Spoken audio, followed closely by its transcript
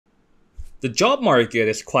The job market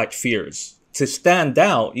is quite fierce. To stand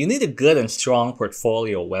out, you need a good and strong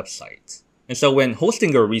portfolio website. And so when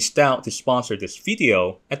Hostinger reached out to sponsor this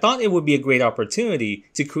video, I thought it would be a great opportunity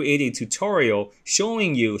to create a tutorial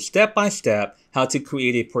showing you step by step how to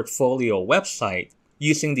create a portfolio website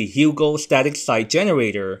using the Hugo static site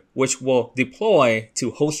generator, which will deploy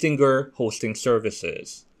to Hostinger hosting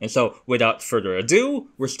services. And so without further ado,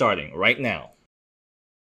 we're starting right now.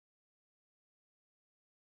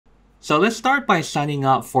 So let's start by signing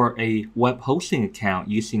up for a web hosting account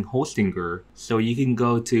using Hostinger. So you can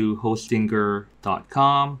go to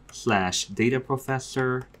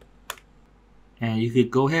hostinger.com/dataprofessor, and you could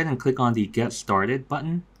go ahead and click on the Get Started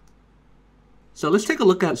button. So let's take a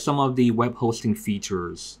look at some of the web hosting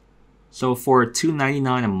features. So for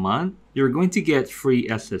 $2.99 a month, you're going to get free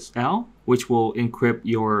SSL, which will encrypt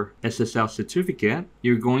your SSL certificate.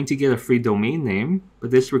 You're going to get a free domain name,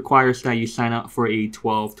 but this requires that you sign up for a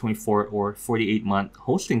 12, 24, or 48-month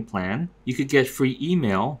hosting plan. You could get free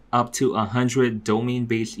email, up to 100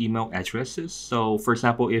 domain-based email addresses. So for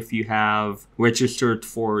example, if you have registered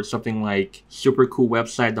for something like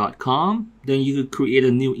supercoolwebsite.com, then you could create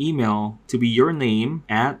a new email to be your name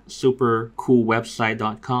at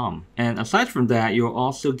supercoolwebsite.com. And aside from that, you'll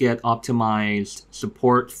also get optimized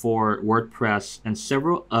support for WordPress and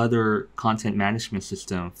several other content management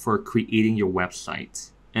systems for creating your website.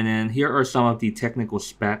 And then here are some of the technical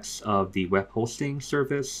specs of the web hosting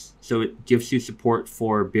service. So it gives you support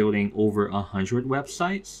for building over 100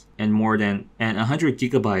 websites and more than 100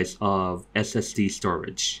 gigabytes of SSD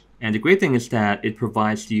storage. And the great thing is that it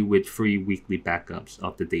provides you with free weekly backups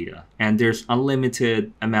of the data. And there's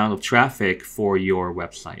unlimited amount of traffic for your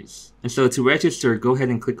websites. And so to register, go ahead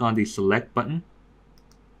and click on the select button.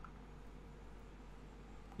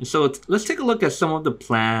 And so let's take a look at some of the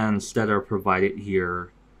plans that are provided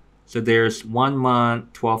here. So there's 1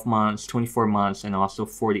 month, 12 months, 24 months, and also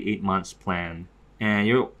 48 months plan. And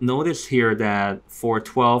you'll notice here that for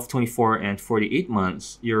 12, 24, and 48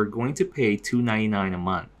 months, you're going to pay $2.99 a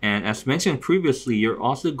month. And as mentioned previously, you're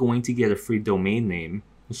also going to get a free domain name.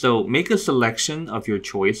 So make a selection of your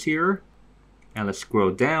choice here. And let's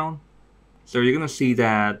scroll down. So you're going to see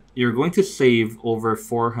that you're going to save over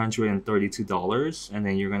 $432, and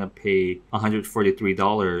then you're going to pay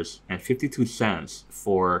 $143.52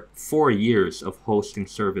 for 4 years of hosting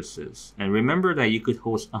services. And remember that you could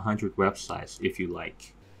host 100 websites if you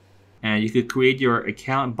like. And you could create your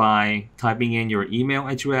account by typing in your email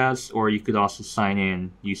address, or you could also sign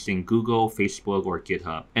in using Google, Facebook, or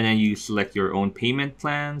GitHub. And then you select your own payment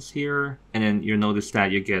plans here, and then you'll notice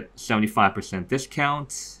that you get 75%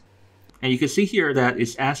 discount. And you can see here that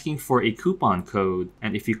it's asking for a coupon code.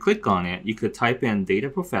 And if you click on it, you could type in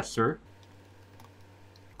Data Professor,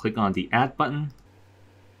 click on the Add button,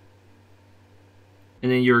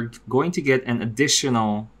 and then you're going to get an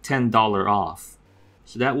additional $10 off.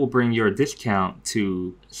 So that will bring your discount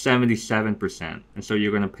to 77%. And so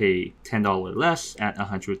you're going to pay $10 less at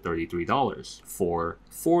 $133 for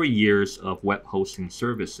 4 years of web hosting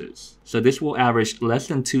services. So this will average less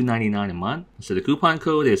than $2.99 a month. So the coupon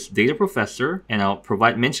code is Data Professor, and I'll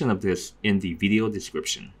provide mention of this in the video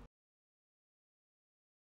description.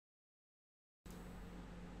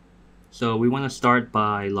 So we want to start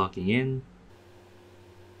by logging in.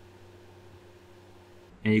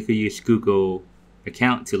 And you could use Google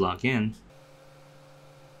account to log in.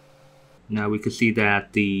 Now we can see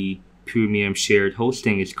that the premium shared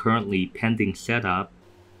hosting is currently pending setup.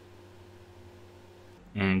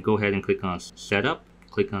 And go ahead and click on setup,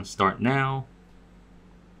 click on start now,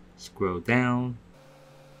 scroll down,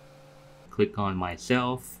 click on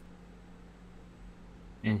myself,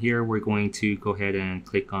 and here we're going to go ahead and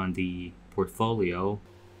click on the portfolio.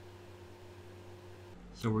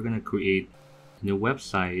 So we're going to create new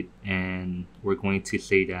website, and we're going to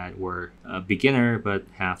say that we're a beginner but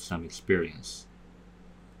have some experience.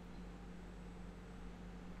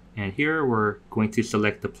 And here we're going to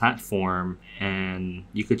select the platform, and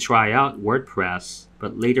you could try out WordPress,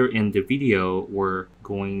 but later in the video we're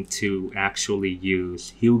going to actually use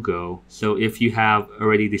Hugo. So if you have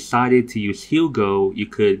already decided to use Hugo, you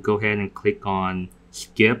could go ahead and click on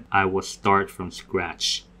skip. I will start from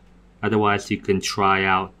scratch. Otherwise, you can try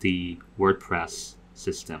out the WordPress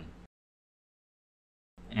system.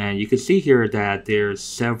 And you can see here that there's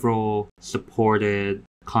several supported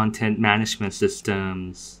content management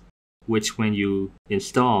systems, which when you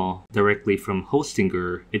install directly from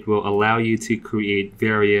Hostinger, it will allow you to create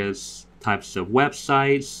various types of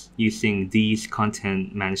websites using these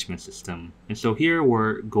content management system. And so here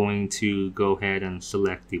we're going to go ahead and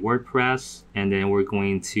select the WordPress, and then we're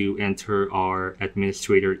going to enter our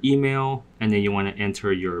administrator email, and then you want to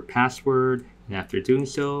enter your password. And after doing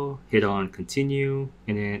so, hit on continue,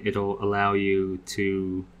 and then it'll allow you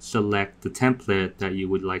to select the template that you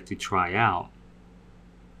would like to try out.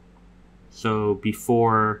 So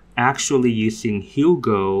before actually using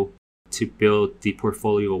Hugo to build the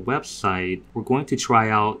portfolio website, we're going to try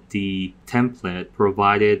out the template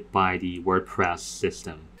provided by the WordPress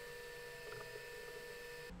system.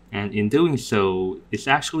 And in doing so, it's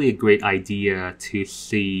actually a great idea to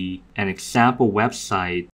see an example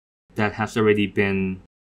website that has already been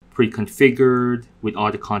pre-configured with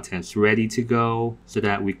all the contents ready to go, so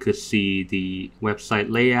that we could see the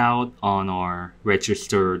website layout on our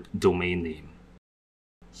registered domain name.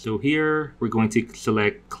 So here we're going to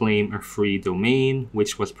select claim a free domain,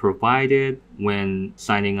 which was provided when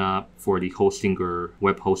signing up for the Hostinger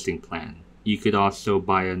web hosting plan. You could also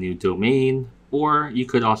buy a new domain, or you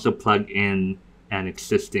could also plug in an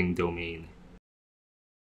existing domain.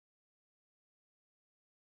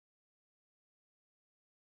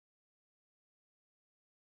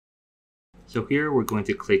 So here we're going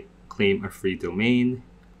to click claim a free domain,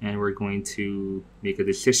 and we're going to make a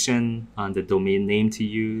decision on the domain name to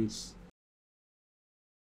use.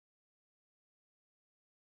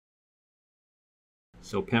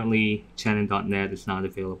 So apparently Channon.net is not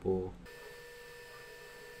available.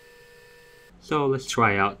 So let's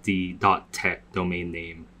try out the .tech domain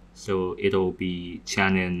name. So it'll be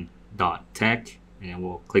Channon.tech, and then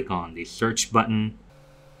we'll click on the search button.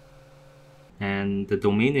 And the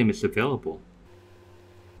domain name is available.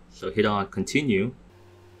 So hit on continue.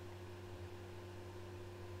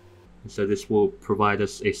 And so this will provide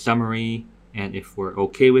us a summary, and if we're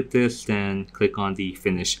okay with this, then click on the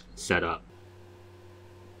finish setup.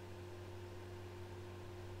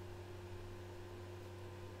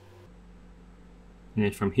 And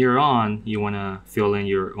then from here on, you want to fill in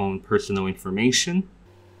your own personal information.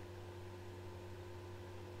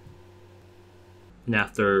 And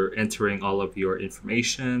after entering all of your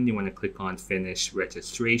information, you want to click on Finish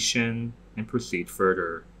Registration and proceed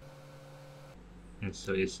further. And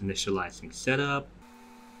so it's initializing setup.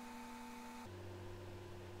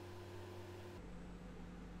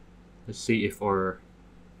 Let's see if our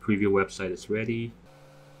preview website is ready.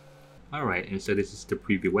 Alright, and so this is the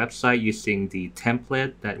preview website using the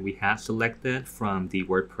template that we had selected from the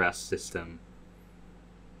WordPress system.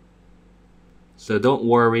 So don't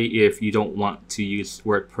worry if you don't want to use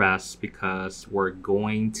WordPress, because we're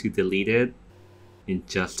going to delete it in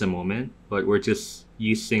just a moment. But we're just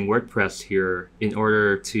using WordPress here in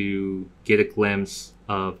order to get a glimpse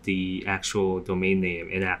of the actual domain name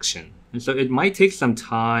in action. And so it might take some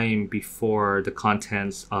time before the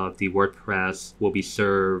contents of the WordPress will be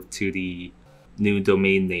served to the new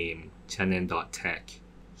domain name, Channon.tech.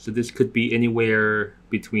 So this could be anywhere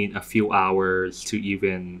between a few hours to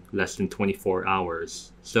even less than 24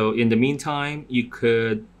 hours. So in the meantime, you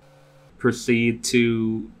could proceed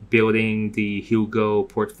to building the Hugo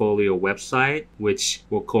portfolio website, which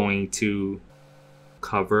we're going to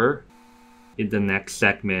cover in the next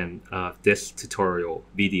segment of this tutorial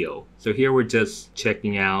video. So here we're just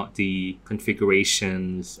checking out the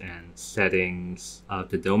configurations and settings of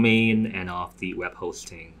the domain and of the web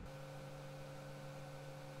hosting.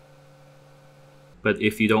 But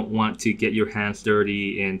if you don't want to get your hands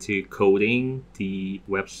dirty into coding the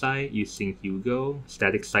website using Hugo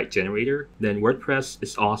static site generator, then WordPress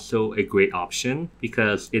is also a great option,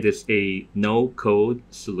 because it is a no-code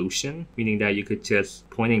solution, meaning that you could just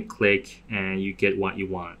point and click and you get what you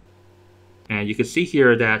want. And you can see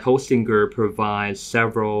here that Hostinger provides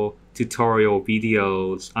several tutorial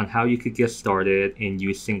videos on how you could get started in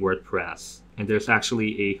using WordPress. And there's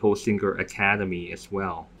actually a Hostinger Academy as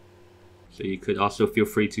well. So you could also feel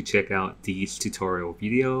free to check out these tutorial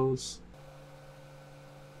videos.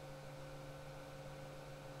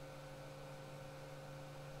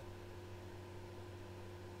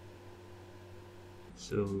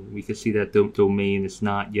 So we can see that the domain is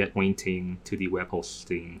not yet pointing to the web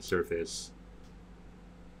hosting service.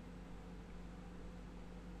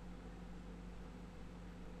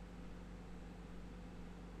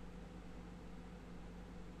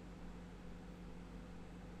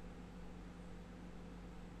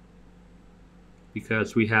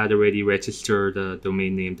 Because we had already registered the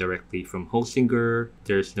domain name directly from Hostinger,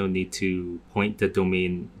 there's no need to point the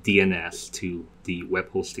domain DNS to the web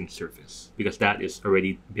hosting service, because that is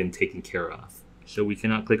already been taken care of. So we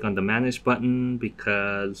cannot click on the Manage button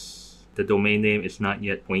because the domain name is not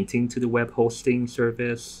yet pointing to the web hosting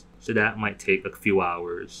service. So that might take a few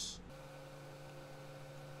hours.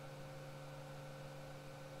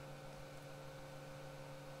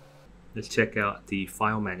 Let's check out the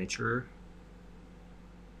file manager.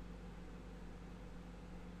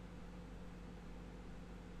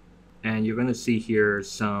 And you're going to see here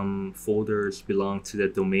some folders belong to the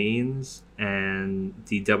domains, and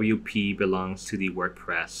the WP belongs to the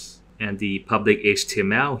WordPress. And the public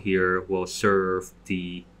HTML here will serve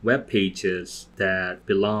the web pages that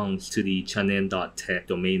belongs to the chanin.tech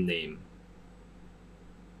domain name.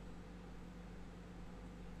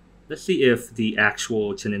 Let's see if the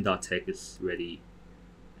actual chanin.tech is ready,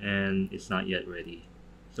 and it's not yet ready.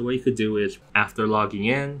 So what you could do is, after logging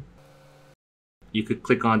in, you could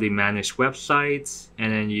click on the Manage Websites,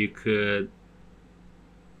 and then you could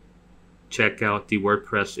check out the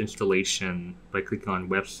WordPress installation by clicking on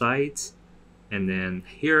Websites. And then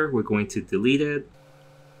here, we're going to delete it.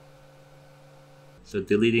 So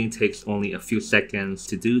deleting takes only a few seconds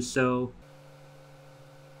to do so.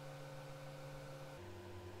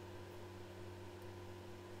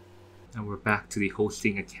 And we're back to the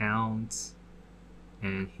hosting account.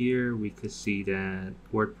 And here we could see that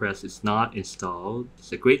WordPress is not installed.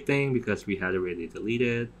 It's a great thing because we had already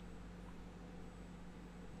deleted.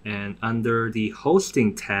 And under the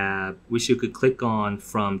hosting tab, which you could click on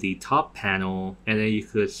from the top panel, and then you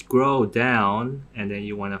could scroll down, and then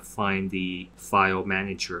you want to find the file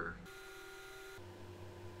manager.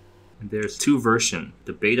 And there's two versions,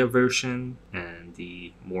 the beta version and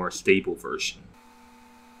the more stable version.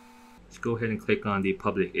 Let's go ahead and click on the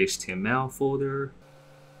public HTML folder,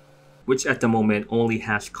 which at the moment only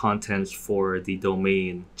has contents for the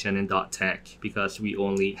domain chanin.tech because we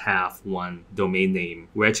only have one domain name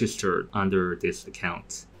registered under this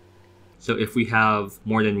account. So if we have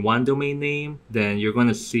more than one domain name, then you're going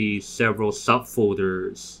to see several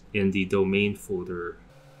subfolders in the domain folder.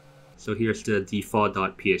 So here's the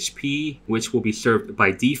default.php, which will be served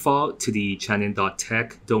by default to the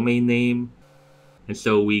chanin.tech domain name. And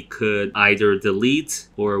so we could either delete,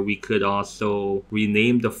 or we could also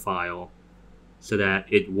rename the file so that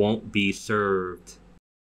it won't be served.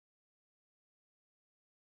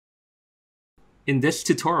 In this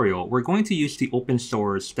tutorial, we're going to use the open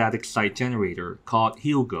source static site generator called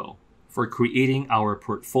Hugo for creating our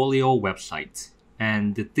portfolio website.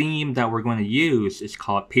 And the theme that we're going to use is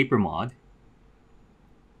called PaperMod.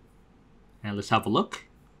 And let's have a look.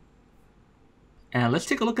 And let's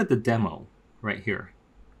take a look at the demo. Right here,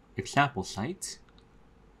 example site,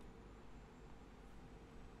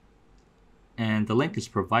 and the link is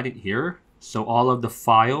provided here. So all of the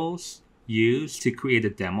files used to create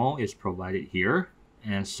a demo is provided here.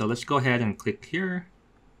 And so let's go ahead and click here.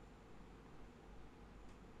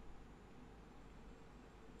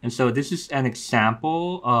 And so this is an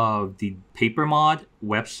example of the PaperMod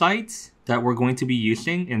website that we're going to be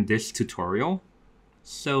using in this tutorial.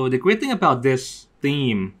 So the great thing about this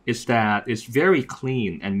theme is that it's very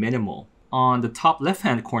clean and minimal. On the top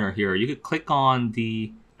left-hand corner here, you could click on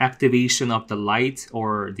the activation of the light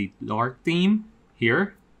or the dark theme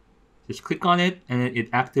here. Just click on it and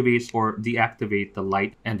it activates or deactivates the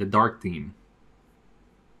light and the dark theme.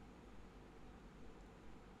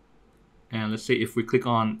 And let's say if we click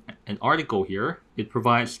on an article here, it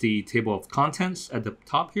provides the table of contents at the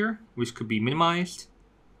top here, which could be minimized.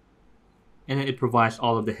 And then it provides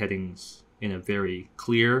all of the headings in a very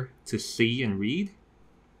clear to see and read.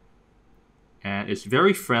 And it's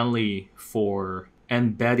very friendly for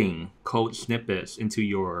embedding code snippets into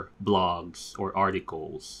your blogs or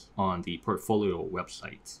articles on the portfolio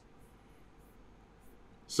website.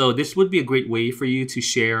 So this would be a great way for you to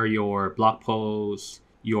share your blog posts,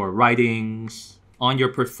 your writings on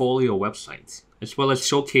your portfolio website, as well as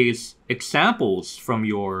showcase examples from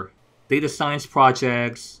your data science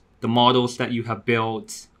projects, the models that you have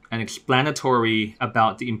built, and explanatory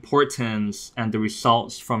about the importance and the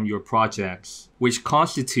results from your projects, which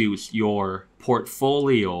constitutes your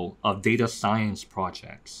portfolio of data science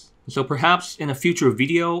projects. So perhaps in a future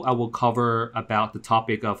video, I will cover about the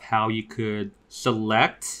topic of how you could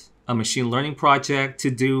select a machine learning project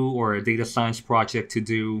to do or a data science project to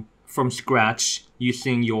do from scratch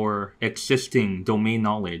using your existing domain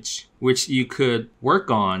knowledge, which you could work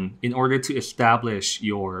on in order to establish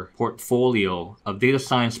your portfolio of data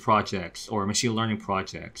science projects or machine learning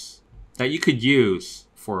projects that you could use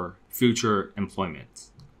for future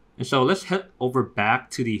employment. And so let's head over back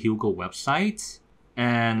to the Hugo website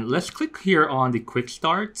and let's click here on the quick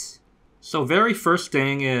start. So very first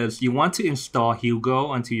thing is you want to install Hugo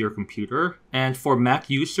onto your computer. And for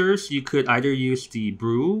Mac users, you could either use the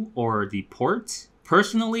brew or the port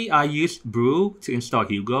Personally, I used Brew to install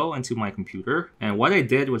Hugo onto my computer. And what I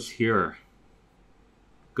did was here.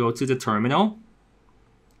 Go to the terminal.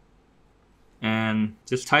 And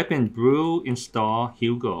just type in Brew install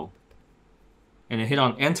Hugo. And then hit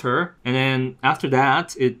on enter, and then after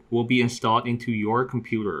that it will be installed into your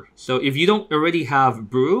computer. So if you don't already have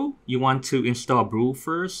Brew, you want to install Brew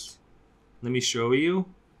first. Let me show you.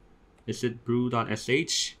 Is it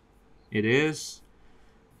brew.sh? It is.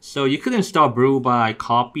 So you could install Brew by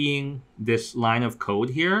copying this line of code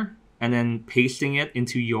here and then pasting it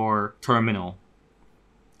into your terminal.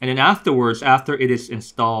 And then afterwards, after it is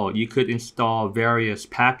installed, you could install various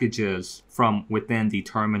packages from within the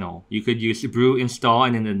terminal. You could use brew install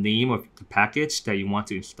and then the name of the package that you want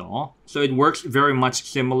to install. So it works very much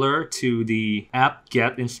similar to the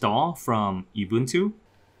apt-get install from Ubuntu.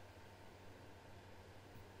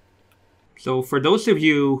 So for those of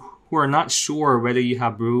you who are not sure whether you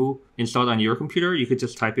have brew installed on your computer, you could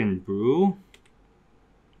just type in brew.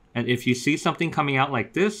 And if you see something coming out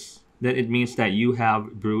like this, then it means that you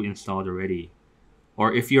have Brew installed already.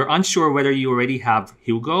 Or if you're unsure whether you already have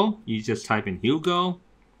Hugo, you just type in Hugo,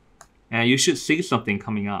 and you should see something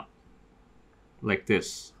coming up like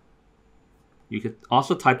this. You could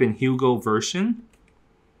also type in Hugo version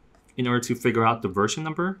in order to figure out the version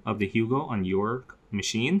number of the Hugo on your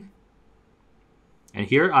machine. And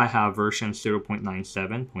here I have version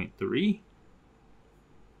 0.97.3.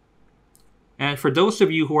 And for those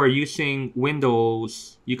of you who are using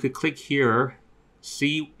Windows, you could click here,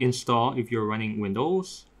 see install if you're running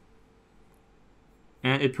Windows.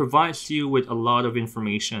 And it provides you with a lot of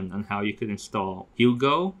information on how you could install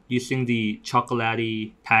Hugo using the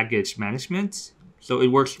Chocolatey package management. So it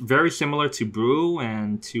works very similar to Brew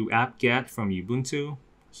and to apt-get from Ubuntu.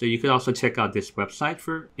 So you could also check out this website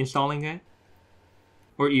for installing it,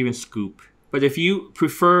 or even Scoop. But if you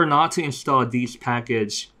prefer not to install these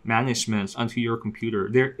package managements onto your computer,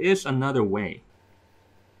 there is another way.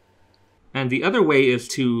 And the other way is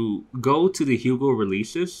to go to the Hugo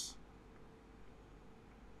releases,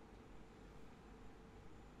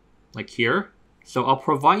 like here. So I'll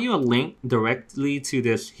provide you a link directly to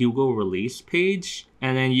this Hugo release page,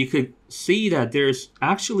 and then you could see that there's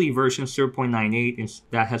actually version 0.98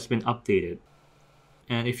 that has been updated.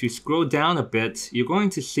 And if you scroll down a bit, you're going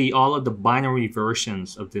to see all of the binary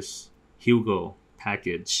versions of this Hugo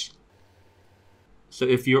package. So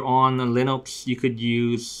if you're on Linux, you could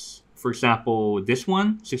use, for example, this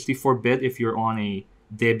one, 64-bit if you're on a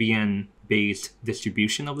Debian-based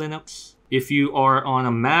distribution of Linux. If you are on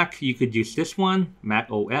a Mac, you could use this one,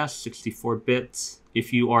 Mac OS, 64-bit.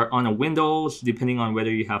 If you are on a Windows, depending on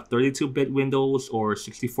whether you have 32-bit Windows or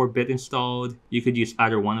 64-bit installed, you could use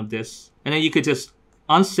either one of this. And then you could just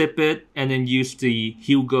unzip it and then use the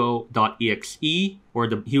hugo.exe or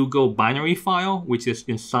the Hugo binary file, which is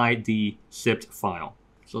inside the zipped file.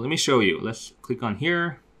 So let me show you. Let's click on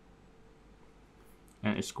here.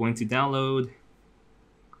 And it's going to download.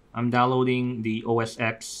 I'm downloading the OS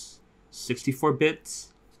X 64-bit.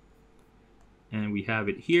 And we have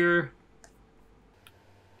it here.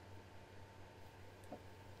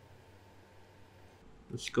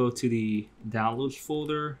 Let's go to the downloads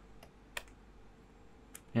folder.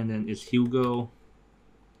 And then it's Hugo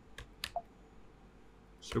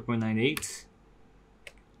 0.98.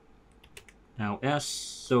 Now S.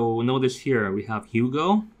 So notice here we have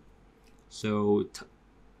Hugo. So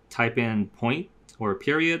type in point or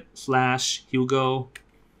period / Hugo.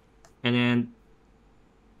 And then,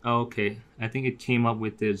 okay, I think it came up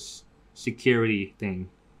with this security thing.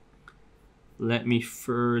 Let me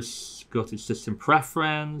first go to system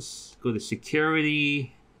preference, go to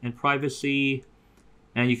security and privacy.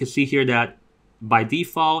 And you can see here that by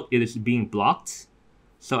default, it is being blocked.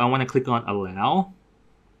 So I want to click on allow.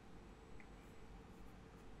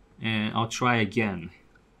 And I'll try again.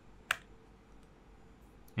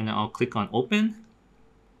 And I'll click on open.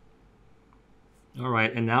 All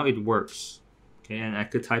right, and now it works. Okay, and I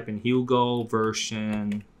could type in Hugo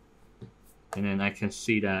version. And then I can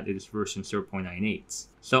see that it is version 0.98.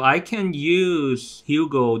 So I can use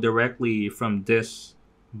Hugo directly from this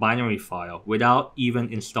binary file without even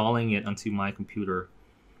installing it onto my computer.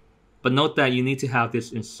 But note that you need to have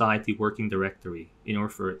this inside the working directory in order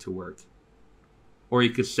for it to work. Or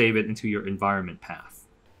you could save it into your environment path.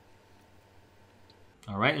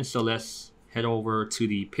 Alright, and so let's head over to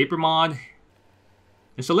the papermod.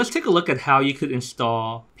 And so let's take a look at how you could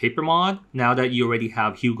install papermod now that you already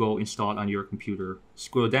have Hugo installed on your computer.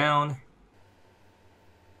 Scroll down.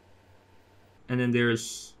 And then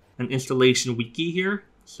there's an installation wiki here.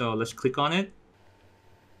 So let's click on it.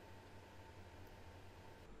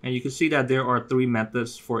 And you can see that there are 3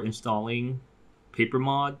 methods for installing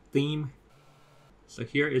PaperMod theme. So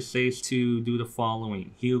here it says to do the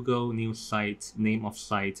following: Hugo new site name of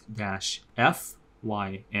site dash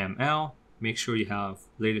FYML. Make sure you have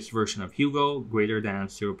latest version of Hugo greater than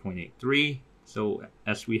 0.83. So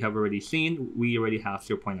as we have already seen, we already have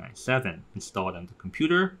 0.97 installed on the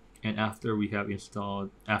computer. And after we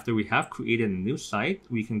have created a new site,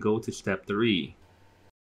 we can go to step 3.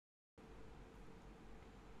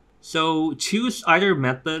 So choose either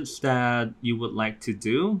methods that you would like to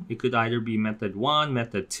do. It could either be method 1,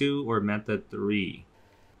 method 2, or method 3.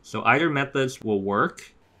 So either methods will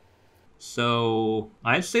work. So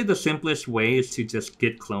I'd say the simplest way is to just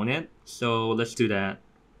git clone it. So let's do that.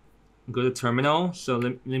 Go to terminal. So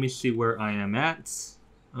let me see where I am at.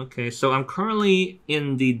 Okay, so I'm currently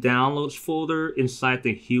in the downloads folder inside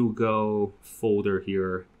the Hugo folder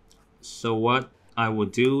here. So what I will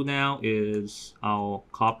do now is I'll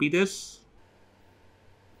copy this,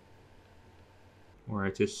 or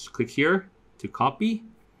I just click here to copy,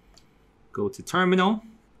 go to terminal,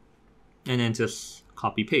 and then just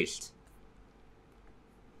copy paste.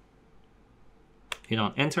 Hit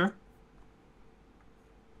on enter.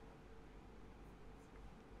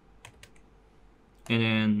 And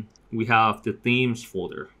then we have the themes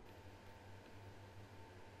folder.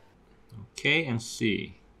 Okay, and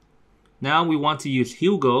see. Now we want to use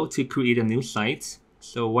Hugo to create a new site.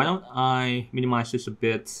 So why don't I minimize this a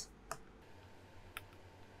bit.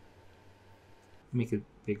 Make it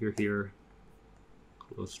bigger here.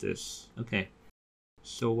 Close this. Okay.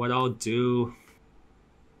 So what I'll do,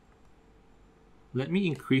 let me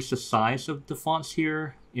increase the size of the fonts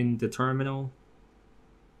here in the terminal.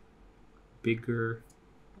 Bigger.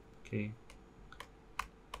 Okay.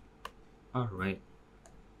 All right.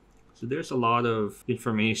 So there's a lot of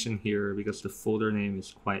information here because the folder name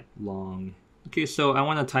is quite long. Okay, so I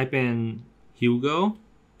want to type in Hugo,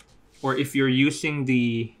 or if you're using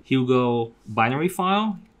the Hugo binary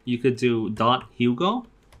file, you could do .hugo.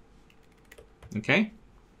 Okay.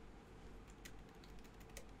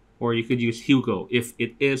 Or you could use Hugo if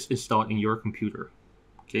it is installed in your computer.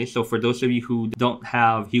 Okay, so for those of you who don't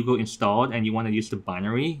have Hugo installed and you want to use the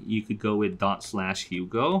binary, you could go with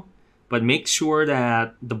 ./Hugo. But make sure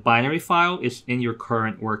that the binary file is in your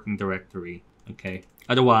current working directory. Okay,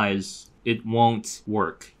 otherwise it won't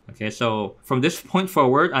work. Okay, so from this point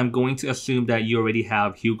forward, I'm going to assume that you already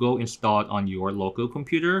have Hugo installed on your local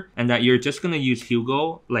computer and that you're just going to use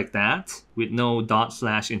Hugo like that with no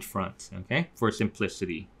 / in front, okay, for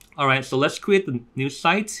simplicity. All right, so let's create the new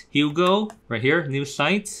site, Hugo, right here, new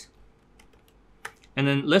site. And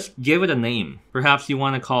then let's give it a name. Perhaps you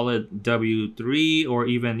want to call it W3 or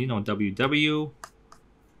even, WW.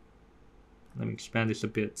 Let me expand this a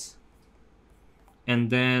bit. And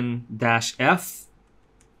then -F,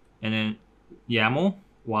 and then YAML,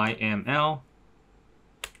 YML.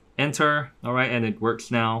 Enter. All right, and it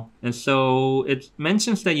works now. And so it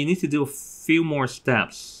mentions that you need to do a few more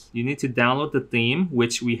steps. You need to download the theme,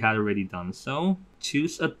 which we had already done. So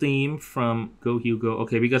choose a theme from Go Hugo.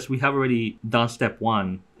 Okay, because we have already done step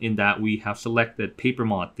 1 in that we have selected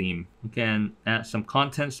PaperMod theme. Okay, and add some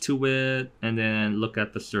contents to it, and then look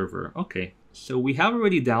at the server. Okay, so we have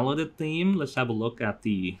already downloaded theme. Let's have a look at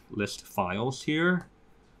the list files here.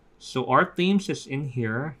 So our themes is in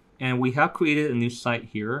here, and we have created a new site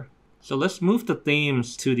here. So let's move the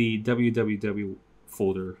themes to the www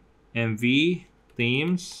folder. MV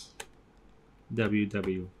themes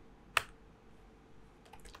www.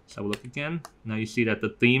 Let's have a look again. Now you see that the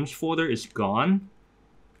themes folder is gone.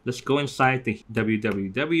 Let's go inside the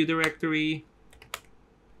www directory.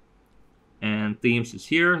 And themes is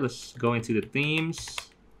here. Let's go into the themes.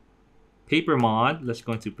 PaperMod. Let's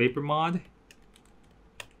go into PaperMod.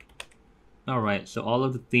 Alright, so all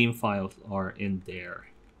of the theme files are in there.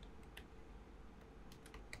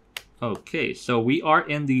 Okay, so we are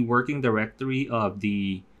in the working directory of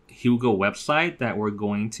the Hugo website that we're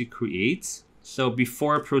going to create. So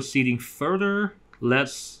before proceeding further,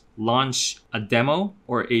 let's launch a demo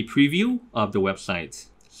or a preview of the website.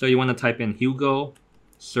 So you want to type in Hugo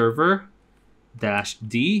server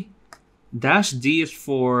 -D. -D is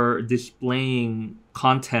for displaying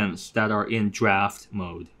contents that are in draft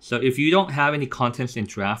mode. So if you don't have any contents in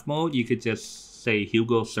draft mode, you could just say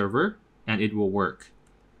Hugo server and it will work.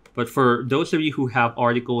 But for those of you who have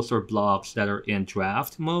articles or blogs that are in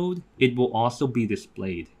draft mode, it will also be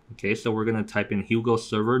displayed. Okay, so we're going to type in Hugo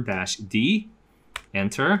server -D,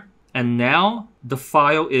 enter. And now the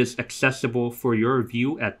file is accessible for your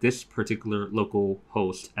view at this particular local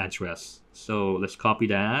host address. So let's copy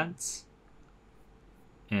that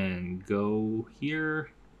and go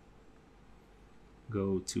here.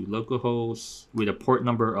 Go to localhost with a port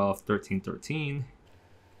number of 1313.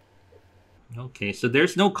 Okay, so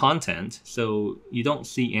there's no content, so you don't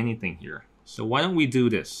see anything here. So why don't we do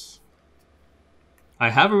this? I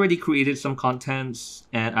have already created some contents,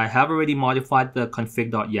 and I have already modified the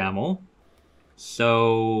config.yaml.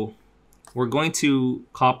 So we're going to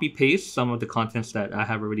copy paste some of the contents that I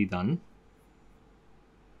have already done.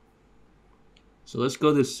 So let's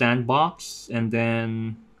go to Sandbox, and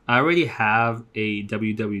then I already have a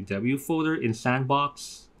www folder in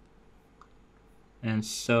Sandbox. And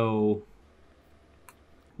so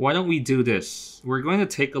why don't we do this? We're going to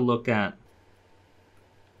take a look at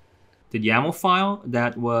the YAML file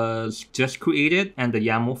that was just created and the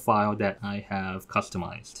YAML file that I have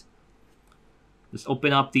customized. Let's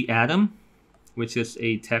open up the Atom, which is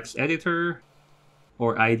a text editor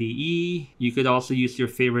or IDE. You could also use your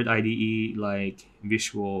favorite IDE like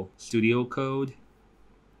Visual Studio Code.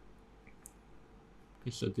 Okay,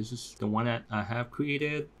 so this is the one that I have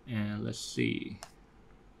created, and let's see.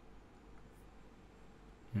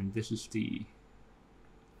 And this is the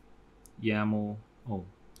YAML. Oh,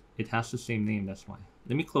 it has the same name, that's why.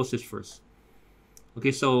 Let me close this first.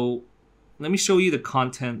 Okay, so let me show you the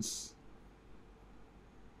contents.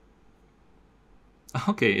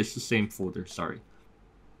 Okay, it's the same folder, sorry.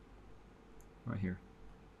 Right here.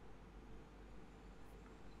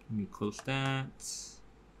 Let me close that.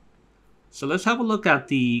 So let's have a look at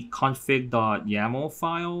the config.yaml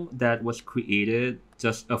file that was created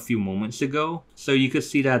just a few moments ago. So you can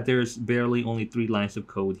see that there's barely only 3 lines of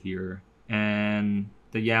code here. And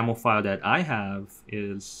the YAML file that I have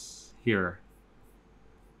is here.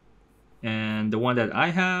 And the one that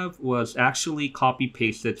I have was actually copy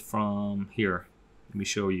pasted from here. Let me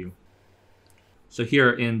show you. So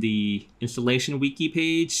here in the installation wiki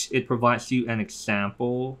page, it provides you an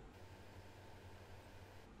example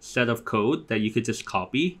set of code that you could just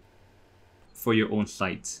copy for your own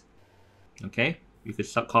site. Okay, you could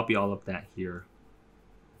copy all of that here.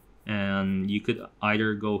 And you could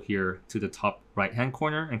either go here to the top right hand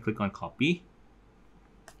corner and click on copy,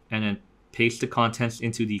 and then paste the contents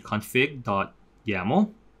into the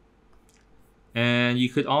config.yaml. And you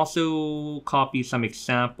could also copy some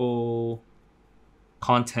example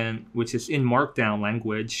content which is in markdown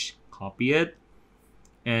language, copy it,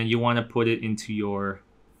 and you want to put it into your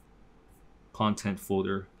content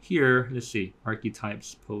folder here. Let's see,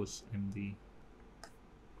 archetypes post md.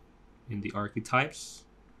 In the archetypes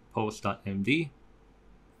post.md,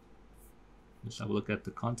 let's have a look at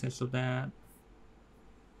the contents of that.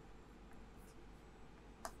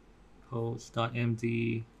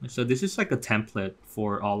 Post.md. So this is like a template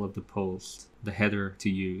for all of the posts, the header to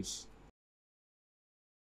use.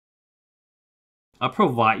 I'll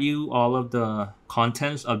provide you all of the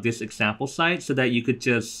contents of this example site so that you could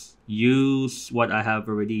just use what I have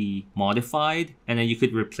already modified, and then you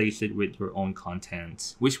could replace it with your own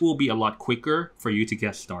content, which will be a lot quicker for you to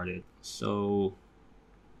get started. So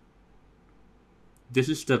this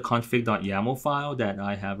is the config.yaml file that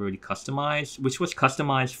I have already customized, which was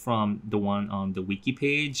customized from the one on the wiki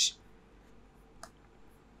page.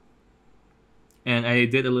 And I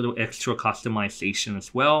did a little extra customization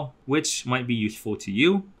as well, which might be useful to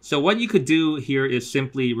you. So what you could do here is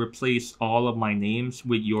simply replace all of my names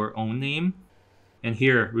with your own name. And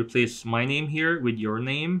here, replace my name here with your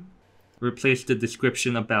name. Replace the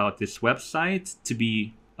description about this website to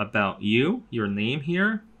be about you, your name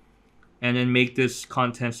here. And then make this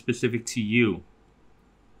content specific to you.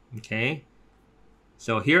 Okay.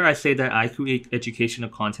 So here I say that I create educational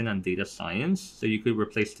content on data science. So you could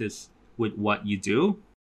replace this with what you do.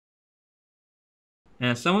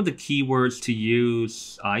 And some of the keywords to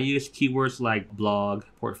use, I use keywords like blog,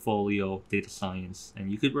 portfolio, data science,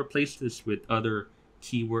 and you could replace this with other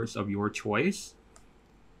keywords of your choice.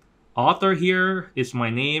 Author here is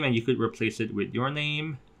my name, and you could replace it with your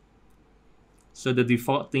name. So the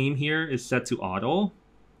default theme here is set to auto,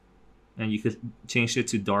 and you could change it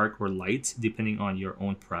to dark or light depending on your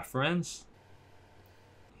own preference.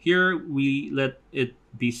 Here we let it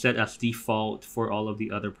be set as default for all of the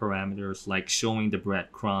other parameters like showing the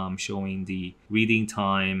breadcrumb, showing the reading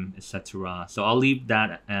time, etc. So I'll leave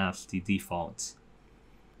that as the default.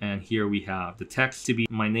 And here we have the text to be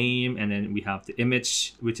my name, and then we have the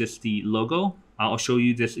image, which is the logo. I'll show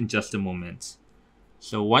you this in just a moment.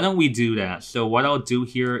 So why don't we do that? So what I'll do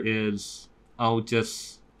here is I'll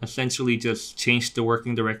just essentially just change the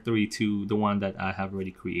working directory to the one that I have already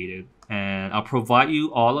created. And I'll provide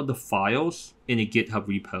you all of the files in a GitHub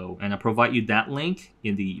repo, and I'll provide you that link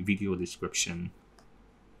in the video description.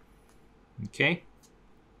 Okay,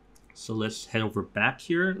 so let's head over back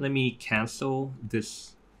here. Let me cancel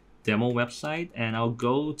this demo website, and I'll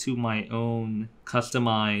go to my own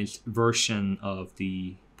customized version of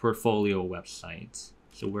the portfolio website.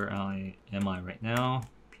 So where am I right now?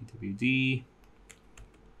 PWD.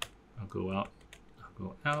 I'll go out.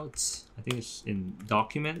 I think it's in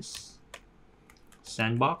Documents,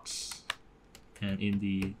 Sandbox, and in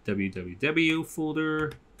the www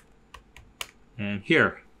folder. And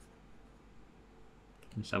here,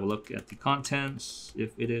 let's have a look at the contents.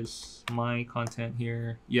 If it is my content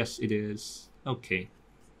here, yes, it is. Okay.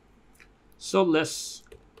 So let's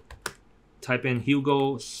type in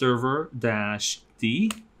Hugo server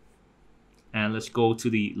 -d, and let's go to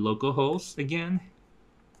the localhost again.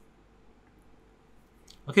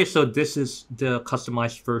 Okay, so this is the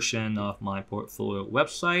customized version of my portfolio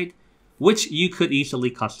website, which you could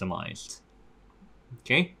easily customize.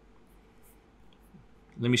 Okay.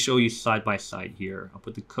 Let me show you side by side here. I'll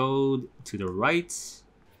put the code to the right.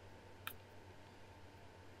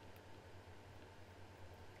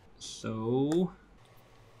 So,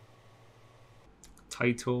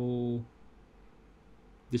 title.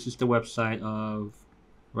 This is the website of,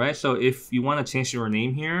 right? So if you want to change your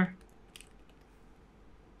name here,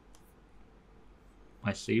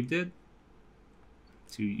 I saved it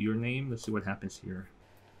to your name. Let's see what happens here.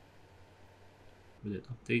 Will it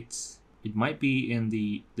updates? It might be in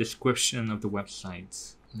the description of the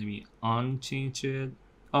website. Let me unchange it.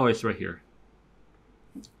 Oh, it's right here.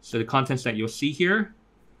 So the contents that you'll see here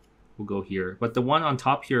will go here. But the one on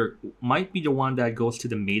top here might be the one that goes to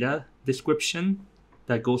the meta description,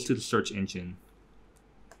 that goes to the search engine.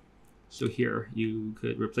 So here, you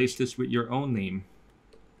could replace this with your own name.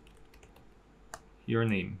 Your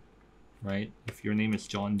name, right? If your name is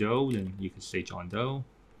John Doe, then you could say John Doe,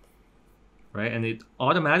 right? And it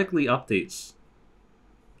automatically updates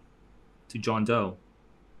to John Doe.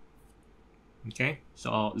 Okay,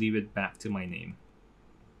 so I'll leave it back to my name.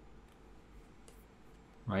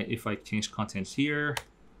 Right, if I change contents here,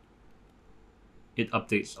 it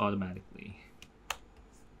updates automatically.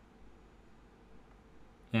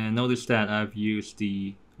 And notice that I've used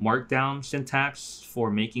the markdown syntax for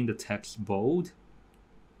making the text bold.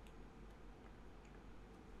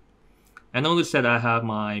 And notice that I have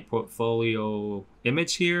my portfolio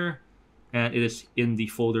image here, and it is in the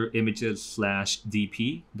folder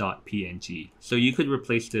images/dp.png. So you could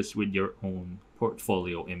replace this with your own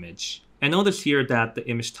portfolio image. And notice here that the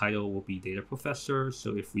image title will be Data Professor.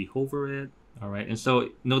 So if we hover it, all right. And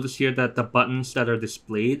so notice here that the buttons that are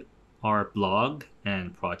displayed are blog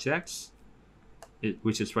and projects,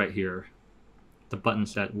 which is right here, the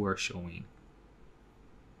buttons that we're showing.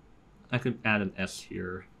 I could add an S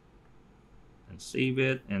here and save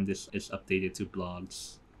it, and this is updated to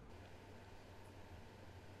blogs.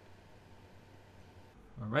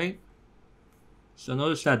 All right. So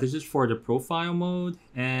notice that this is for the profile mode,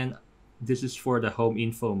 and this is for the home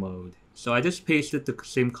info mode. So I just pasted the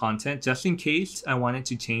same content just in case I wanted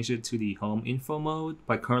to change it to the home info mode,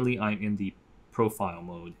 but currently I'm in the profile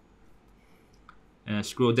mode. And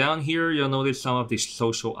scroll down here, you'll notice some of the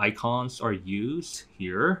social icons are used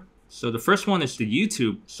here. So the first one is the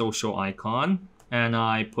YouTube social icon. And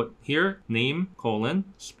I put here name :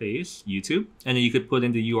 space YouTube, and then you could put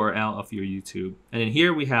in the URL of your YouTube. And then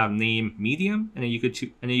here we have name Medium, and then you could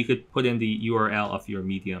put in the URL of your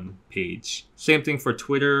Medium page. Same thing for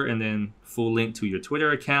Twitter, and then full link to your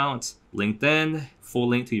Twitter account. LinkedIn, full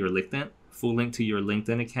link to your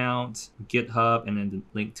LinkedIn account. GitHub, and then the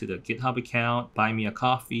link to the GitHub account. Buy me a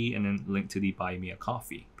coffee, and then link to the Buy Me a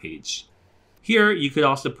Coffee page. Here, you could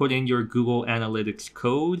also put in your Google Analytics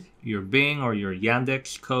code, your Bing or your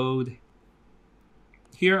Yandex code.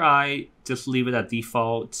 Here, I just leave it at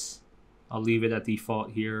default. I'll leave it at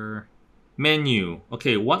default here. Menu.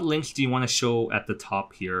 Okay, what links do you want to show at the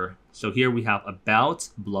top here? So here we have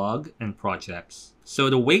About, Blog, and Projects. So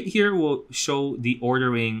the weight here will show the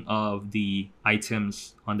ordering of the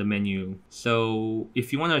items on the menu. So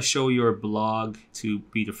if you want to show your blog to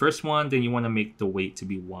be the first one, then you want to make the weight to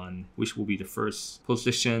be 1, which will be the first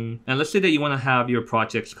position. And let's say that you want to have your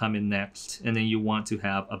projects come in next, and then you want to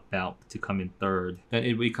have About to come in third. Then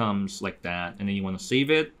it becomes like that, and then you want to save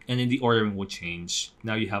it, and then the ordering will change.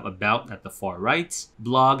 Now you have About at the far right.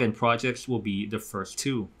 Blog and Projects will be the first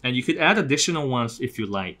 2. And you could add additional ones if you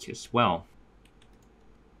like as well.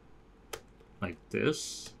 Like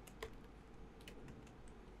this.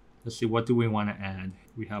 Let's see, what do we want to add?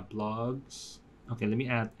 We have blogs. Okay, let me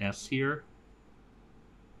add S here.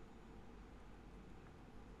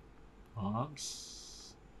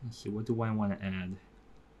 Blogs. Let's see, what do I want to add?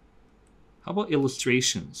 How about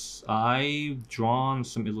illustrations? I've drawn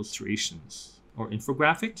some illustrations. Or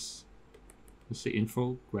infographics. Let's say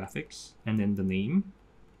infographics. And then the name.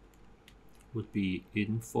 would be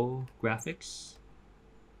infographics.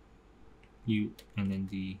 And then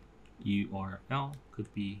the URL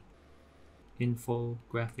could be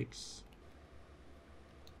infographics.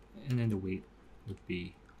 And then the weight would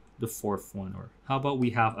be the fourth one. Or how about we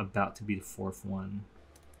have about to be the fourth one?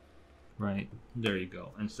 Right, there you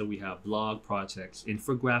go. And so we have blog, projects,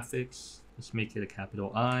 infographics. Let's make it a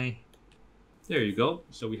capital I. There you go.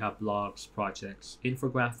 So we have blogs, projects,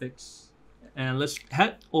 infographics. And let's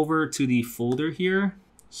head over to the folder here.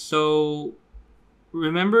 So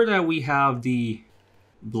remember that we have the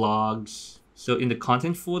blogs. So in the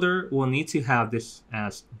content folder, we'll need to have this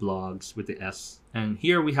as blogs with the S. And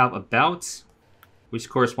here we have about, which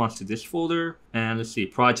corresponds to this folder. And let's see,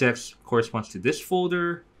 projects corresponds to this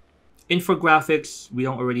folder. Infographics, we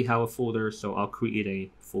don't already have a folder, so I'll create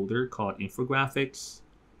a folder called infographics.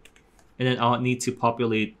 And then I'll need to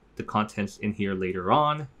populate the contents in here later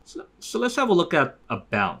on. So let's have a look at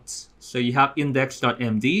about. So you have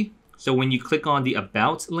index.md. So when you click on the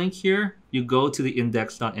about link here, you go to the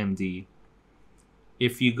index.md.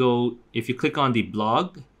 If you click on the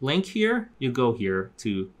blog link here, you go here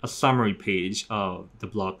to a summary page of the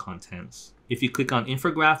blog contents. If you click on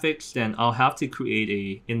infographics, then I'll have to create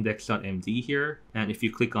a index.md here. And if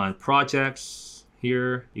you click on projects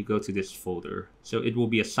here, you go to this folder. So it will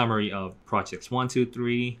be a summary of projects 1, 2,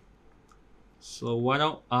 3. So why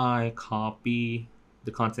don't I copy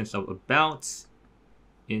the contents of about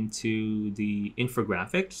into the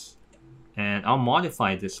infographics, and I'll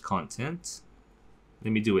modify this content.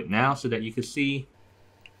 Let me do it now so that you can see.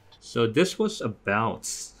 So this was about.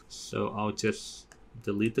 So I'll just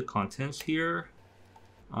delete the contents here.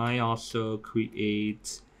 I also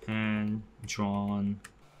create hand-drawn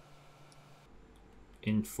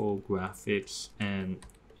infographics and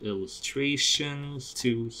illustrations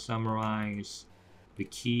to summarize the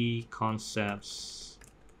key concepts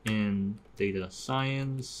in data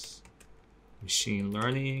science, machine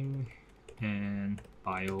learning, and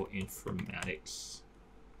bioinformatics.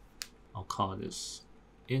 I'll call this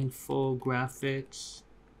infographics,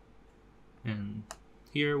 and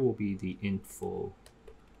here will be the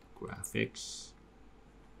infographics.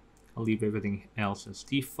 I'll leave everything else as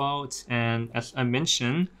default. And as I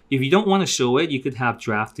mentioned, if you don't want to show it, you could have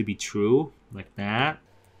draft to be true like that.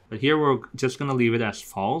 But here we're just going to leave it as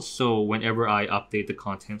false. So whenever I update the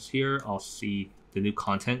contents here, I'll see the new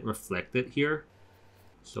content reflected here.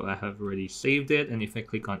 So I have already saved it. And if I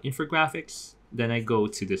click on infographics, then I go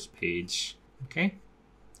to this page. Okay.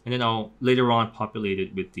 And then I'll later on populate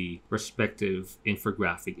it with the respective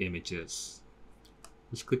infographic images.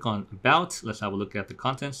 Let's click on about. Let's have a look at the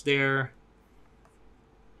contents there.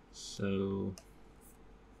 So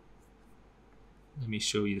let me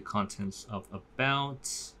show you the contents of about,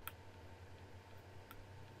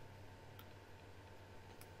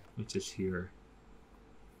 which is here,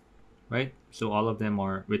 right? So all of them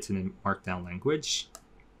are written in Markdown language.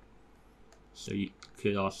 So you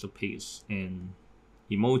could also paste in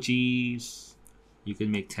emojis. You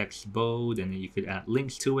can make text bold, and then you could add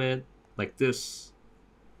links to it like this.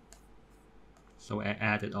 So I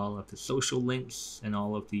added all of the social links and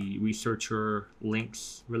all of the researcher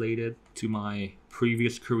links related to my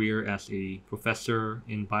previous career as a professor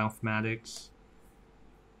in bioinformatics.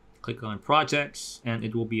 Click on projects, and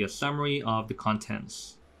it will be a summary of the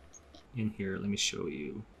contents in here. Let me show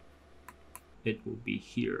you. It will be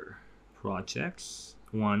here, projects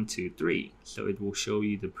 1, 2, 3. So it will show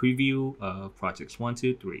you the preview of projects 1,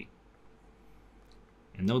 2, 3.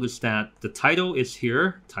 And notice that the title is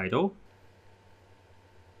here, title.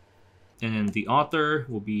 And then the author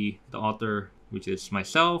will be the author, which is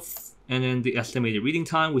myself. And then the estimated reading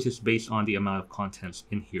time, which is based on the amount of contents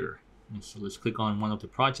in here. And so let's click on one of the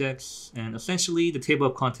projects. And essentially, the table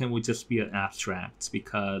of content would just be an abstract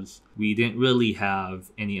because we didn't really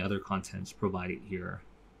have any other contents provided here.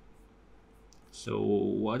 So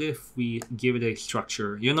what if we give it a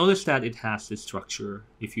structure? You'll notice that it has this structure.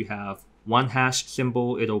 If you have one hash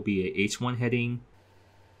symbol, it'll be a H1 heading.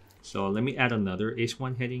 So let me add another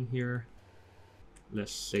H1 heading here.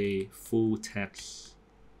 Let's say full text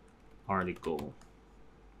article.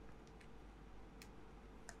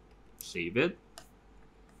 Save it.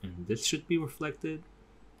 And this should be reflected.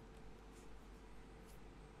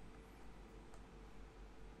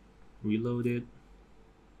 Reload it.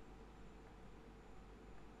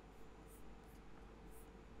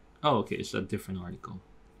 Oh, okay, it's a different article.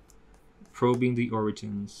 Probing the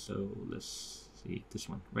origins. So let's see this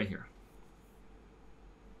one right here.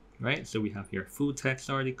 Right, so we have here full text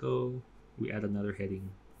article. We add another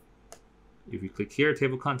heading. If we click here,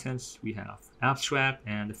 table contents, we have abstract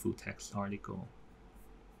and the full text article.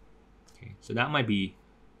 Okay, so that might be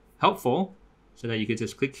helpful. so that you can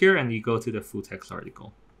just click here and you go to the full text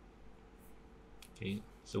article. Okay,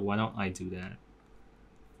 so why don't I do that?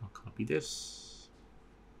 I'll copy this,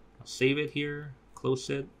 I'll save it here, close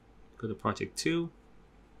it, go to project 2.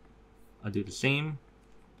 I'll do the same,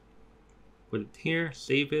 put it here,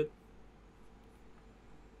 save it,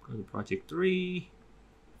 go to project 3,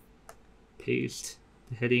 paste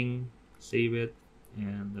the heading, save it,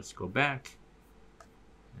 and let's go back.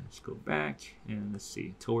 Let's go back and let's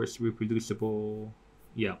see, towards reproducible.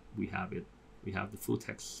 Yeah, we have it. We have the full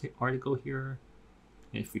text article here.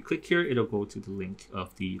 And if we click here, it'll go to the link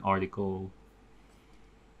of the article.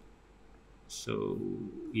 So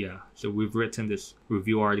yeah, so we've written this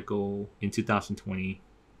review article in 2020.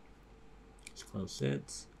 Let's close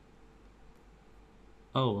it.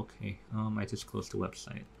 Oh, okay. I just closed the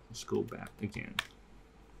website. Let's go back again.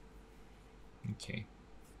 Okay.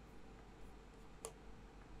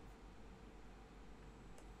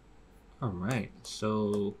 All right,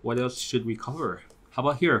 so what else should we cover? How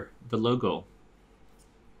about here, the logo?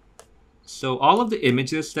 So all of the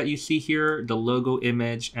images that you see here, the logo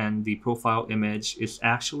image and the profile image, is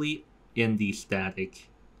actually in the static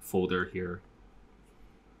folder here.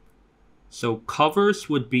 So covers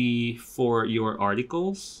would be for your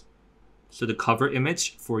articles. So the cover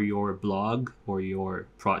image for your blog or your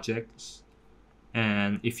projects.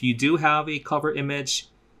 And if you do have a cover image,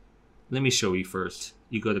 let me show you first.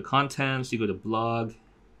 You go to contents, you go to blog,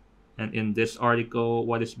 and in this article,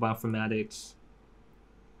 what is bioinformatics?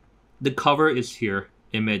 The cover is here,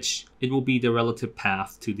 image. It will be the relative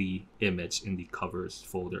path to the image in the covers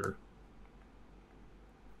folder,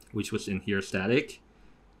 which was in here, static.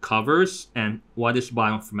 Covers, and what is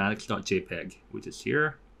bioinformatics.jpg, which is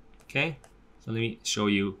here. Okay, so let me show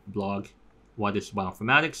you blog, what is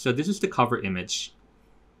bioinformatics. So this is the cover image.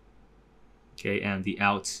 Okay, and the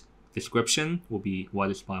out description will be what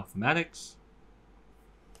is bioinformatics.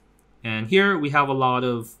 And here we have a lot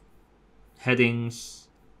of headings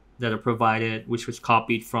that are provided, which was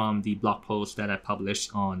copied from the blog post that I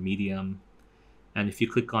published on Medium. And if you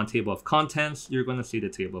click on table of contents, you're going to see the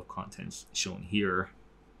table of contents shown here.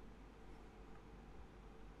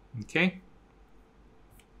 Okay.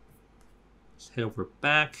 Let's head over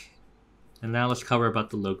back. And now let's cover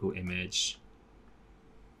about the logo image.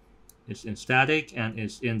 It's in static and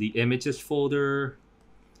it's in the images folder.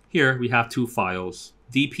 Here we have two files.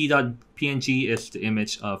 dp.png is the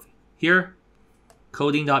image of here.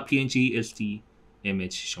 Coding.png is the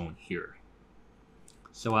image shown here.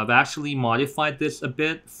 So I've actually modified this a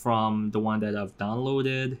bit from the one that I've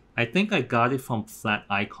downloaded. I think I got it from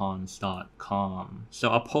flaticons.com. So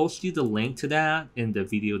I'll post you the link to that in the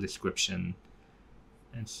video description.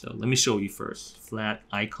 And so let me show you first.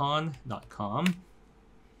 flaticon.com.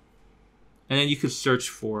 And then you could search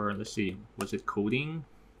for, let's see, was it coding?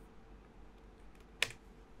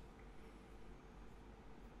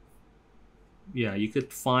 Yeah, you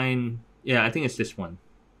could find, yeah, I think it's this one.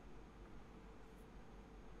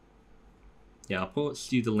 Yeah, I'll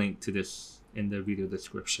post you the link to this in the video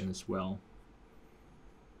description as well.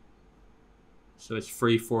 So it's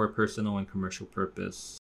free for personal and commercial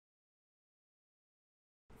purpose.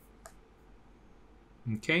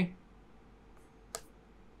 Okay.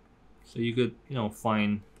 So you could,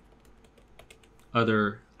 find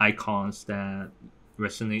other icons that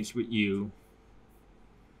resonates with you.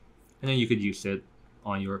 And then you could use it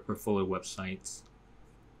on your portfolio websites.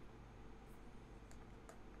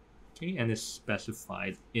 Okay, and it's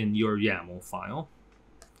specified in your YAML file.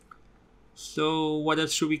 So what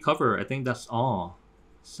else should we cover? I think that's all.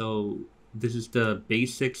 So this is the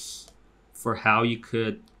basics for how you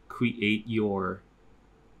could create your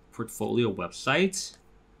portfolio website.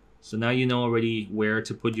 So now you know already where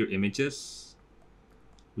to put your images,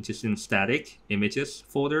 which is in static images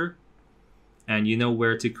folder. And you know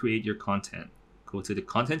where to create your content. Go to the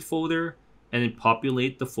content folder and then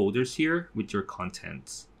populate the folders here with your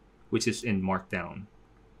content, which is in Markdown.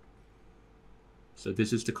 So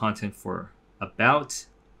this is the content for about.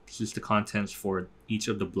 This is the contents for each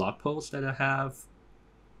of the blog posts that I have.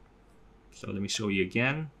 So let me show you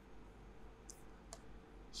again.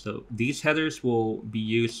 So these headers will be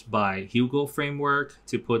used by Hugo framework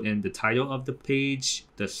to put in the title of the page,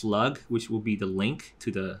 the slug, which will be the link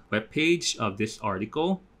to the web page of this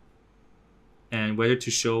article, and whether to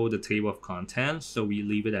show the table of contents. So we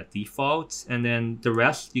leave it at default, and then the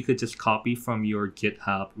rest you could just copy from your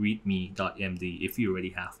GitHub readme.md if you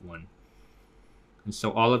already have one. And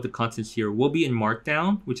so all of the contents here will be in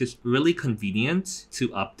Markdown, which is really convenient to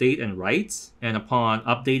update and write. And upon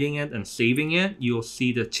updating it and saving it, you'll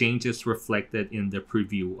see the changes reflected in the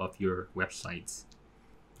preview of your website.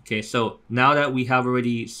 Okay, so now that we have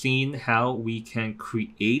already seen how we can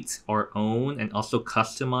create our own and also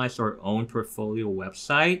customize our own portfolio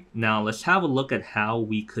website, now let's have a look at how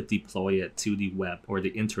we could deploy it to the web or the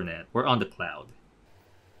internet or on the cloud.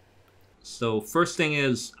 So first thing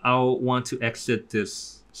is I'll want to exit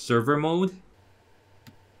this server mode.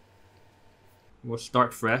 We'll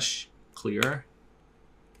start fresh, clear.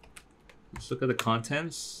 Let's look at the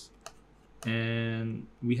contents. And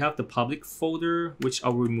we have the public folder, which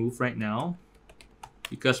I'll remove right now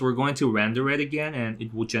because we're going to render it again and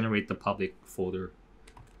it will generate the public folder.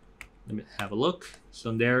 Let me have a look.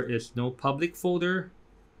 So there is no public folder.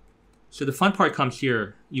 So the fun part comes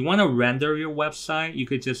here. You want to render your website, you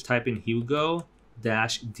could just type in Hugo-D.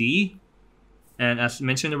 And as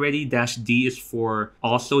mentioned already, -D is for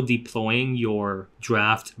also deploying your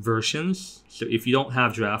draft versions. So if you don't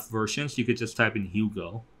have draft versions, you could just type in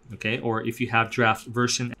Hugo. Okay, or if you have draft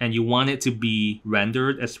version and you want it to be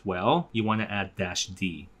rendered as well, you want to add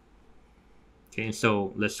 -D. Okay,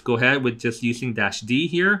 so let's go ahead with just using -D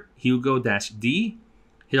here, Hugo-D,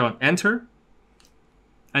 hit on enter.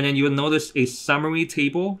 And then you'll notice a summary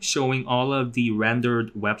table showing all of the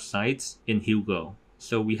rendered websites in Hugo.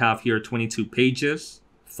 So we have here 22 pages,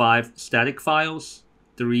 5 static files,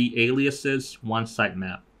 3 aliases, 1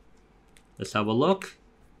 sitemap. Let's have a look.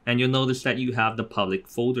 And you'll notice that you have the public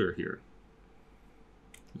folder here.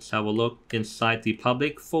 Let's have a look inside the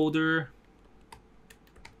public folder.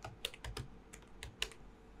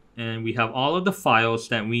 And we have all of the files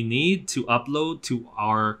that we need to upload to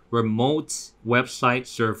our remote website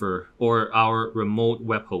server or our remote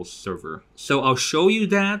web host server. So I'll show you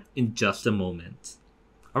that in just a moment.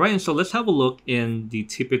 All right, and so let's have a look in the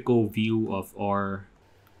typical view of our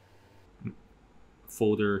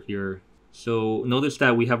folder here. So notice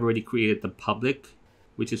that we have already created the public,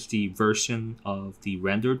 which is the version of the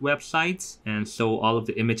rendered websites. And so all of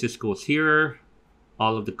the images goes here.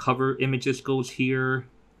 All of the cover images goes here.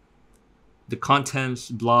 The contents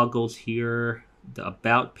blog goes here. The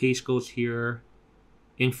about page goes here.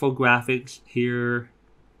 Infographics here.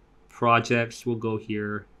 Projects will go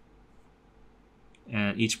here.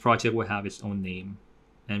 And each project will have its own name.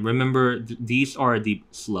 And remember, these are the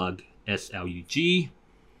slug, S-L-U-G,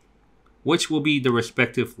 which will be the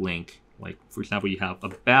respective link. Like, for example, you have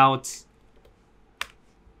about.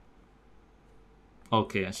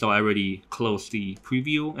 Okay, so I already closed the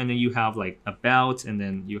preview. And then you have like about, and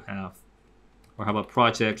then you have, or how about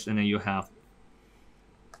projects, and then you have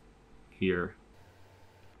here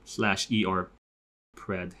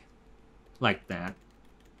 /erpred, like that.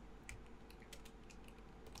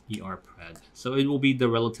 erpred. So it will be the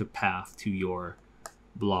relative path to your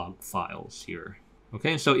blog files here.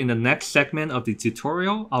 Okay, so in the next segment of the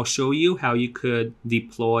tutorial, I'll show you how you could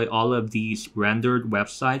deploy all of these rendered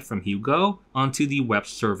websites from Hugo onto the web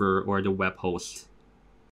server or the web host.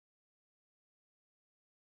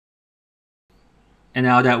 And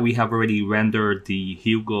now that we have already rendered the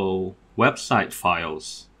Hugo website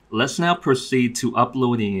files, let's now proceed to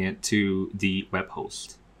uploading it to the web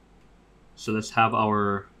host. So let's have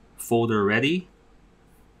our folder ready.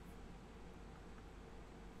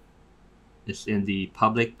 It's in the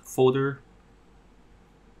public folder.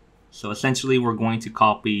 So essentially we're going to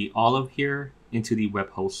copy all of here into the web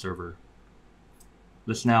host server.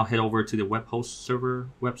 Let's now head over to the web host server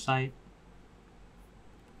website.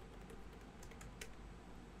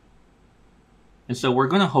 And so we're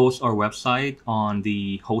going to host our website on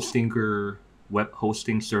the Hostinger web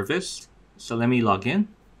hosting service. So let me log in.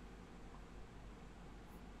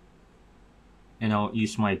 And I'll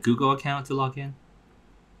use my Google account to log in.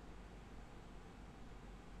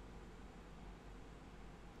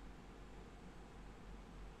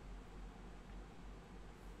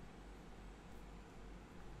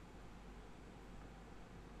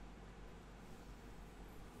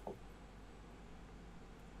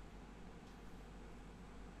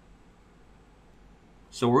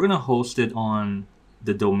 So we're going to host it on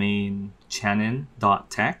the domain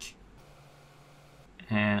channon.tech.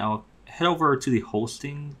 And I'll head over to the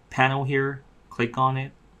hosting panel here, click on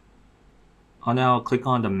it. I'll now click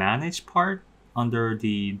on the manage part under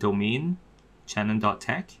the domain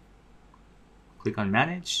channon.tech. Click on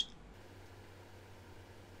manage.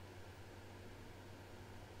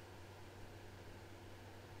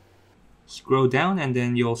 Scroll down and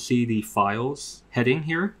then you'll see the files heading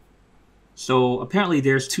here. So apparently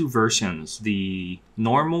there's two versions, the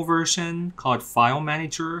normal version called File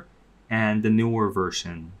Manager and the newer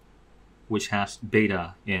version, which has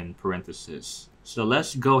beta in parentheses. So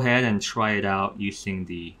let's go ahead and try it out using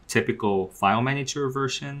the typical File Manager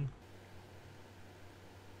version.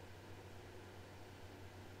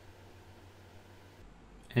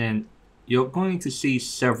 And you're going to see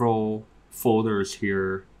several folders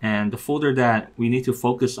here, and the folder that we need to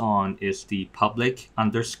focus on is the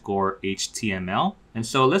public_HTML. And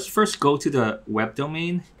so let's first go to the web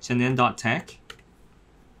domain, tenen.tech.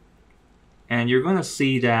 And you're going to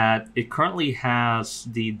see that it currently has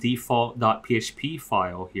the default.php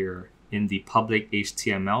file here in the public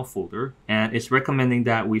HTML folder. And it's recommending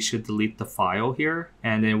that we should delete the file here,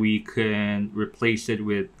 and then we can replace it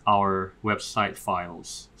with our website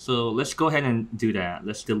files. So let's go ahead and do that.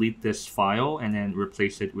 Let's delete this file and then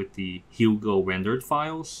replace it with the Hugo rendered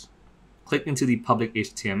files. Click into the public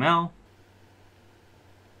HTML.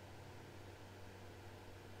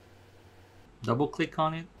 Double click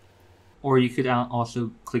on it. Or you could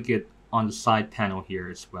also click it on the side panel here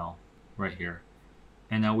as well, right here.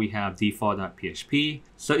 And now we have default.php.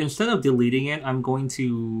 So instead of deleting it, I'm going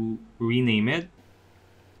to rename it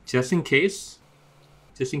just in case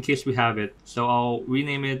we have it. So I'll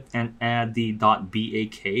rename it and add the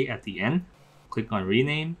 .bak at the end. Click on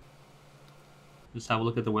rename. Let's have a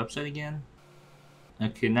look at the website again.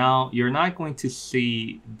 Okay, now you're not going to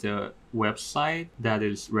see the website that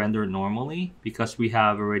is rendered normally because we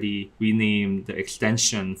have already renamed the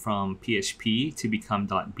extension from PHP to become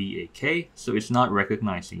 .bak, so it's not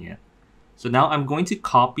recognizing it. So now I'm going to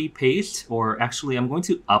copy paste, or actually I'm going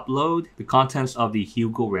to upload the contents of the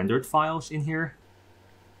Hugo rendered files in here.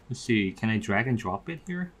 Let's see, can I drag and drop it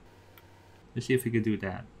here? Let's see if we could do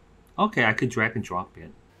that. Okay, I could drag and drop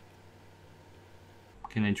it.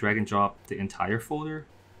 Can I drag and drop the entire folder?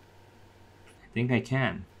 I think I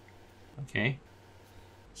can. Okay.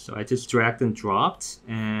 So I just dragged and dropped,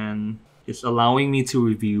 and it's allowing me to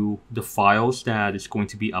review the files that is going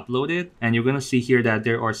to be uploaded. And you're going to see here that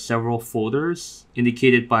there are several folders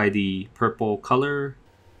indicated by the purple color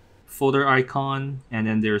folder icon. And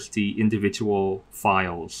then there's the individual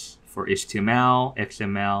files for HTML,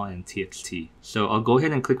 XML, and TXT. So I'll go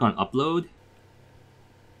ahead and click on upload.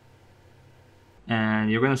 And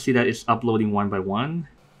you're going to see that it's uploading one by one.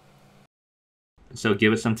 So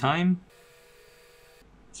give it some time.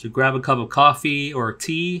 So grab a cup of coffee or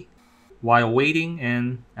tea while waiting,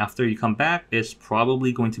 and after you come back, it's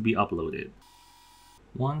probably going to be uploaded.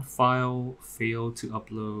 One file failed to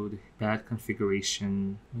upload, bad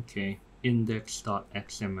configuration. Okay,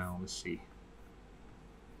 index.xml, let's see.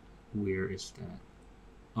 Where is that?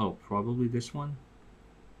 Oh, probably this one.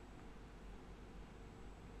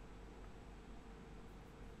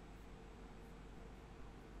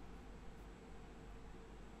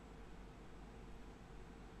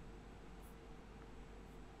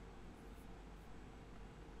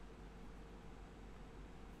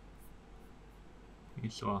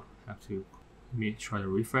 So I'll have to try to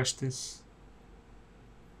refresh this.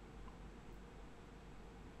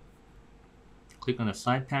 Click on the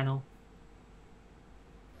side panel.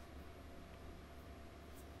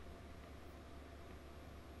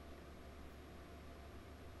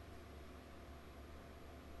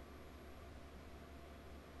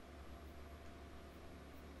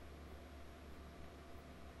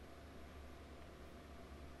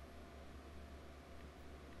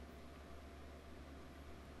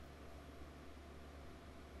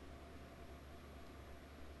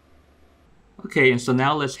 Okay, and so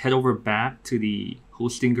now let's head over back to the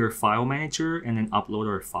Hostinger file manager and then upload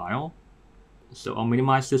our file. So I'll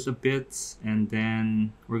minimize this a bit, and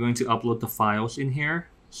then we're going to upload the files in here.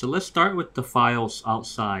 So let's start with the files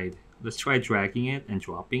outside. Let's try dragging it and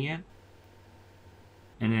dropping it.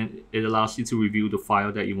 And then it allows you to review the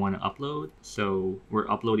file that you want to upload. So we're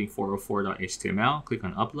uploading 404.html. Click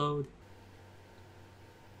on upload.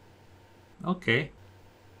 Okay.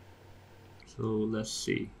 So let's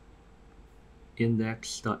see.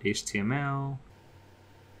 Index.html.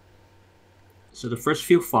 So the first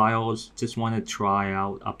few files, just want to try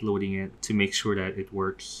out uploading it to make sure that it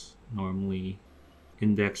works normally.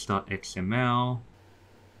 Index.xml.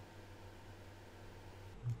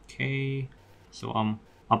 Okay, so I'm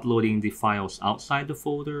uploading the files outside the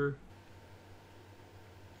folder.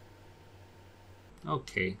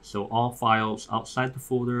 Okay, so all files outside the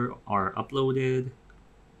folder are uploaded.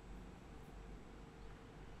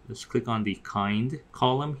 Let's click on the kind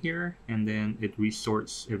column here, and then it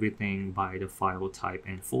resorts everything by the file type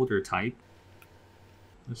and folder type.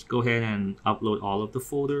 Let's go ahead and upload all of the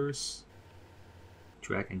folders.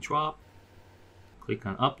 Drag and drop. Click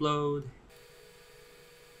on upload.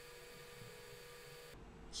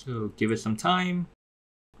 So give it some time.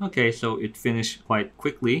 Okay, so it finished quite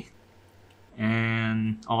quickly.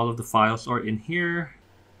 And all of the files are in here.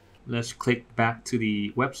 Let's click back to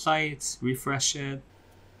the website, refresh it.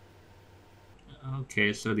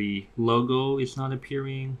 Okay, so the logo is not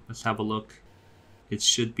appearing. Let's have a look. It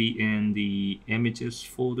should be in the images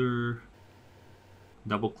folder.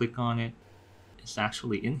 Double click on it. It's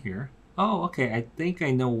actually in here. Oh, okay, I think I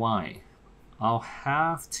know why. I'll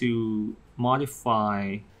have to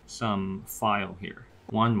modify some file here.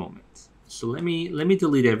 One moment. So let me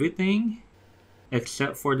delete everything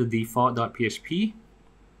except for the default.php.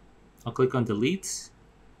 I'll click on delete.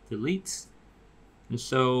 And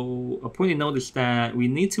so a point to note is that we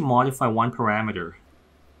need to modify one parameter.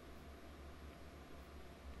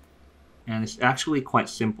 And it's actually quite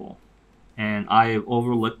simple. And I've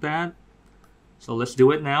overlooked that. So let's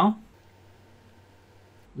do it now.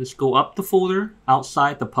 Let's go up the folder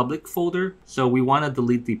outside the public folder. So we want to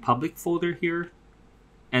delete the public folder here.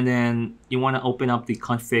 And then you want to open up the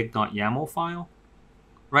config.yaml file.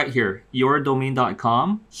 Right here,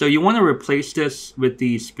 yourdomain.com. So you want to replace this with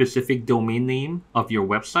the specific domain name of your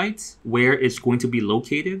website, where it's going to be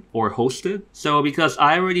located or hosted. So because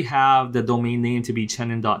I already have the domain name to be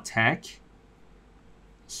chenin.tech,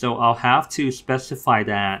 so I'll have to specify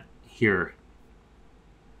that here.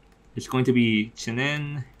 It's going to be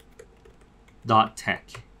chenin.tech.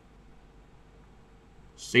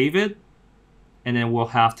 Save it, and then we'll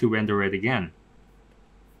have to render it again.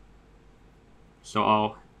 So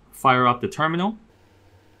I'll fire up the terminal.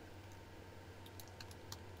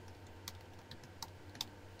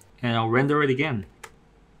 And I'll render it again.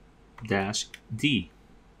 -D.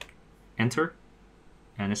 Enter.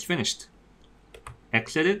 And it's finished.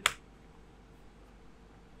 Exit it.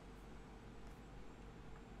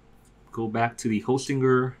 Go back to the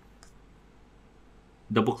Hostinger.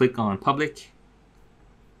 Double click on public.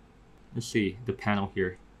 Let's see the panel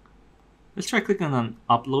here. Let's try clicking on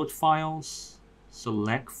upload files.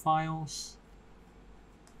 Select files.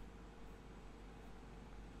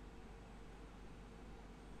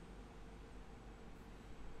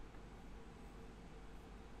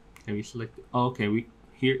 Can we select? Oh, okay,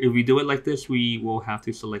 if we do it like this, we will have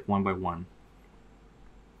to select one by one.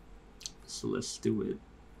 So let's do it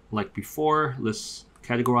like before. Let's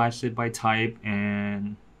categorize it by type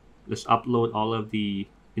and let's upload all of the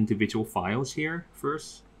individual files here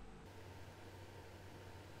first.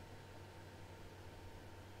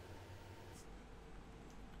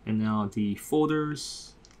 And now the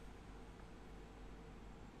folders.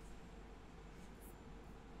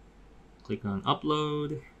 Click on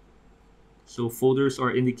upload. So folders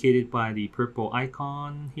are indicated by the purple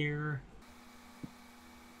icon here.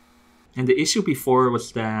 And the issue before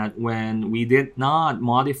was that when we did not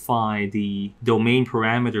modify the domain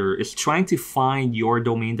parameter, it's trying to find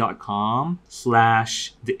yourdomain.com /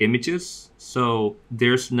 the images. So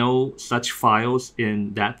there's no such files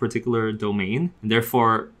in that particular domain. And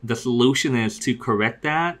therefore, the solution is to correct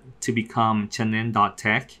that to become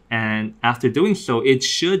chenin.tech. And after doing so, it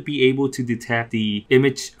should be able to detect the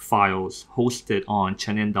image files hosted on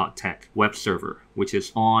chenin.tech web server, which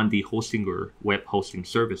is on the Hostinger web hosting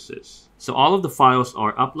services. So all of the files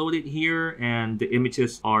are uploaded here and the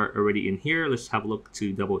images are already in here. Let's have a look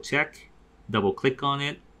to double check. Double click on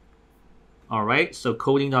it. All right, so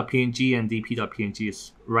coding.png and dp.png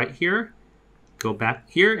is right here. Go back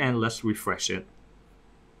here and let's refresh it.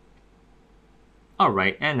 All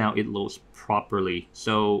right, and now it loads properly.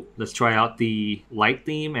 So let's try out the light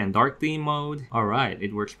theme and dark theme mode. All right,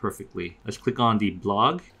 it works perfectly. Let's click on the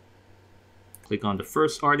blog. Click on the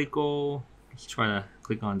first article. Let's try to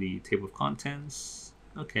click on the table of contents.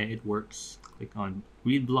 Okay, it works. Click on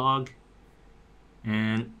read blog.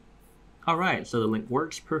 And all right, so the link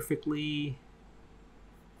works perfectly.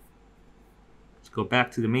 Let's go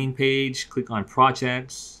back to the main page. Click on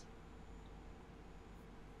projects.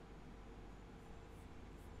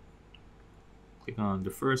 Click on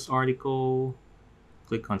the first article.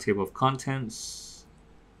 Click on table of contents.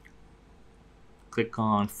 Click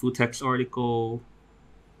on full text article.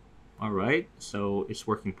 All right, so it's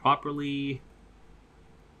working properly.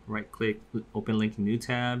 Right click, open link in new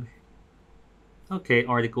tab. Okay,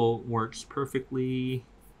 article works perfectly.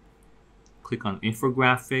 Click on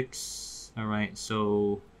infographics. All right,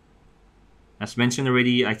 so as mentioned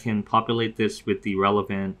already, I can populate this with the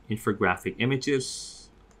relevant infographic images.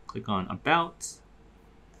 Click on about.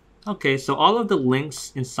 Okay, so all of the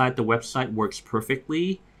links inside the website works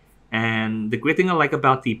perfectly. And the great thing I like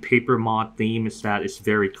about the paper mod theme is that it's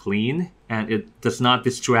very clean and it does not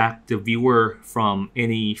distract the viewer from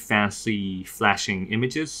any fancy flashing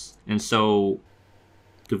images. And so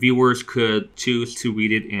the viewers could choose to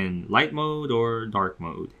read it in light mode or dark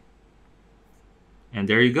mode. And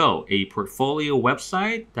there you go, a portfolio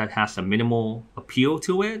website that has a minimal appeal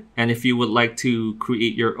to it. And if you would like to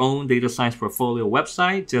create your own data science portfolio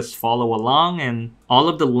website, just follow along and All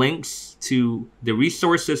of the links to the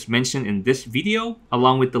resources mentioned in this video,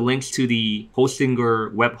 along with the links to the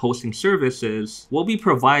Hostinger web hosting services, will be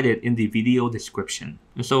provided in the video description.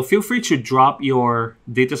 And so feel free to drop your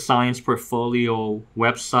data science portfolio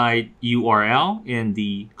website URL in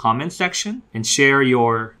the comment section and share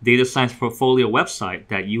your data science portfolio website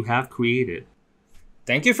that you have created.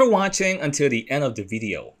 Thank you for watching until the end of the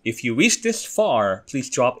video. If you reached this far, please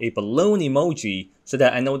drop a balloon emoji so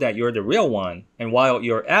that I know that you're the real one. And while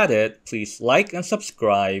you're at it, please like and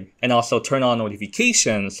subscribe, and also turn on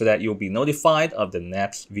notifications so that you'll be notified of the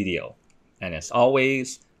next video. And as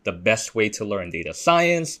always, the best way to learn data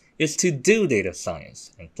science is to do data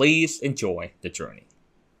science. And please enjoy the journey.